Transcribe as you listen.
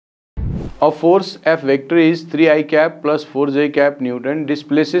A force F vector is 3I cap plus 4J cap Newton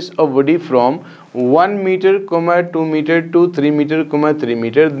displaces a body from 1 meter, 2 meter to 3 meter, 3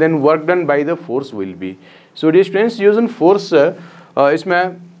 meter. Then work done by the force will be. So dear students, using force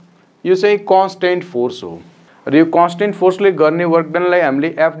इसमें यो चाहिँ constant force हो र यो constant force ले गर्ने work done लाई हामीले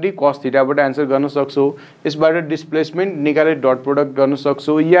FD cos theta बाट आन्सर गर्न सक्छौ यसबाट डिस्प्लेसमेन्ट निकाले डट प्रोडक्ट गर्न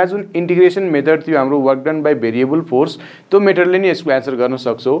सक्छौ या जुन इंटीग्रेशन मेथड थियो हाम्रो work done by variable force त्यो मेथडले नि यसको आन्सर गर्न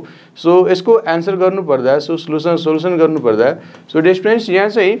सक्छौ सो यसको आन्सर गर्नु पर्दा सो सोलुसन गर्नु पर्दा सो डिस्टेन्स यहाँ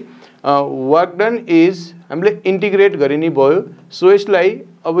चाहिँ वर्क डन इज हामीले इंटीग्रेट गरे नि भयो सो यसलाई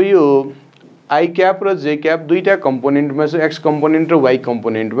अब यो I cap र J cap दुईटा कंपोनेंट में x कंपोनेंट र y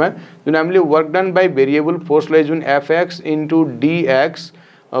कंपोनेंट में जुन हामीले work done by variable force लाई जुन fx into dx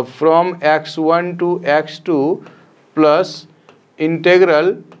from x1 to x2 plus integral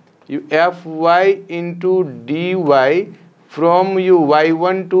you fy into dy from you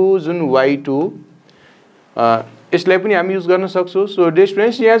y1 to जुन y2 यसलाई पनि हामी युज गर्न सक्छौं सो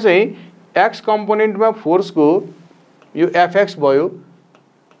डिफरेंस यहाँ चाहिँ x कंपोनेंट में फोर्स को यो fx भयो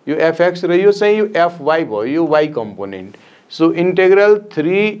यो fx र यो चाहिँ यो fy भयो यो y component so integral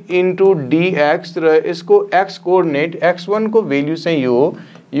 3 into dx र यसको x कोऑर्डिनेट x1 को भ्यालु चाहिँ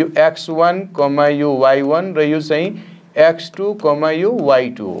यो x1 यो y1 र यो चाहिँ x2 यो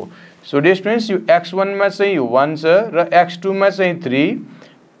y2 हो सो डिफरेंस यो x1 मा चाहिँ यो 1 छ र x2 मा चाहिँ 3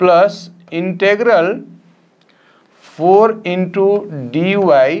 plus integral 4 into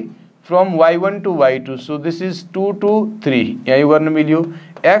dy from y1 to y2 so this is 2 to 3 यहाँ यो गर्न मिल्यो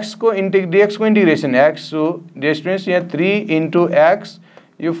x को dx को इंटीग्रेशन x so डिस्टेंस यहाँ 3 into x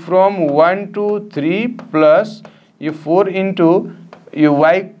you from 1 to 3 plus you 4 into you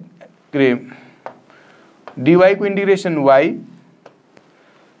y dy को integration y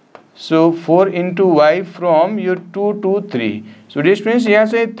so 4 into y from you 2 to 3 so distance यहाँ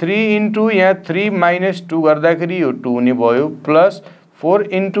से 3 into यहाँ 3 minus 2 गर्दाखेरि यो 2 नि भयो plus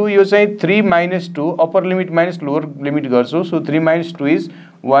 4 into यो चाहिँ 3 minus 2 upper limit minus lower limit गर्छौ so 3 minus 2 is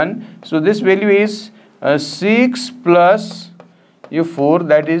 1 so this value is 6 plus यो 4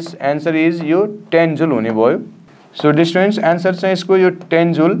 that is answer is यो 10 joule हुने भयो so distance answer चाहिँ यसको यो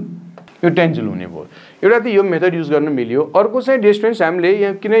 10 joule हुने भयो एउटा त यो मेथड युज गर्न मिल्यो अर्को चाहिँ डिस्टेन्स हामीले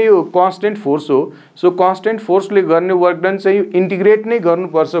यहाँ किन यो कांस्टेंट फोर्स हो सो कांस्टेंट फोर्स ले गर्ने वर्क डन चाहिँ यो इंटीग्रेट नै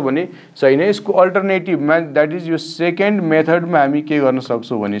गर्नुपर्छ भने छैन यसको अल्टरनेटिभ मा दैट इज यो सेकेन्ड मेथड मा हामी के गर्न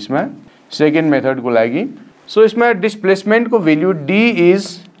सक्छौ भने यसमा सेकेन्ड मेथड को लागि सो यसमा डिस्प्लेसमेन्ट को भ्यालु d इज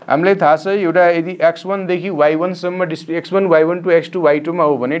हामीलाई थाहा छ एउटा यदि x1 देखि y1 सम्म x1 y1 to x2 y2 मा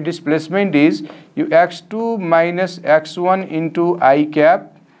हो भने डिस्प्लेसमेन्ट इज यो x2 minus x1 into I cap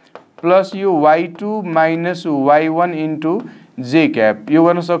plus यो y2 minus y1 into j cap यो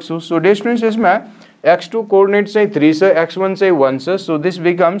गर्न सक्छौ सो डिस्टेंस यसमा x2 कोऑर्डिनेट चाहिँ 3 छ x1 चाहिँ 1 छ so this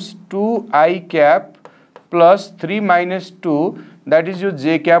becomes 2I cap plus 3 minus 2 that is यो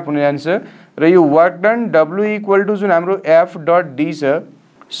j cap हुने जान्छ र यो work done w equal to जुन हाम्रो f डट d छ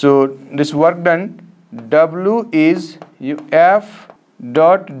so this work done w is यो f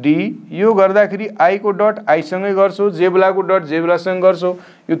डट d यो गर्दाखेरि I को डट I सँगै गर्छौ j बेला को डट j बेला सँग गर्छौ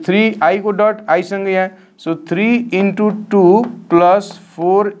यो 3I को डट I सँगै यहाँ so 3 into 2 plus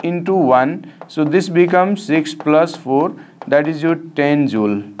 4 into 1 so this becomes 6 plus 4 that is your 10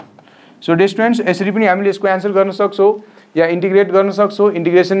 joule so distance यसरी पनि हामीले यसको आन्सर गर्न सक्छौ या इंटीग्रेट गर्न सक्छौ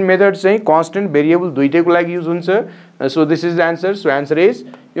इंटीग्रेशन मेथड चाहिँ कांस्टेंट भेरिएबल दुईटैको लागि युज हुन्छ so this is the answer so answer is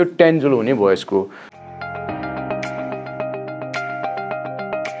यो 10 joule हुने भयो यसको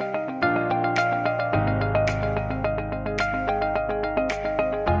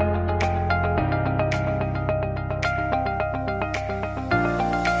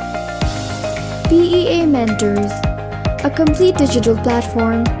PEA Mentors, a complete digital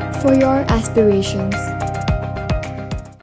platform for your aspirations.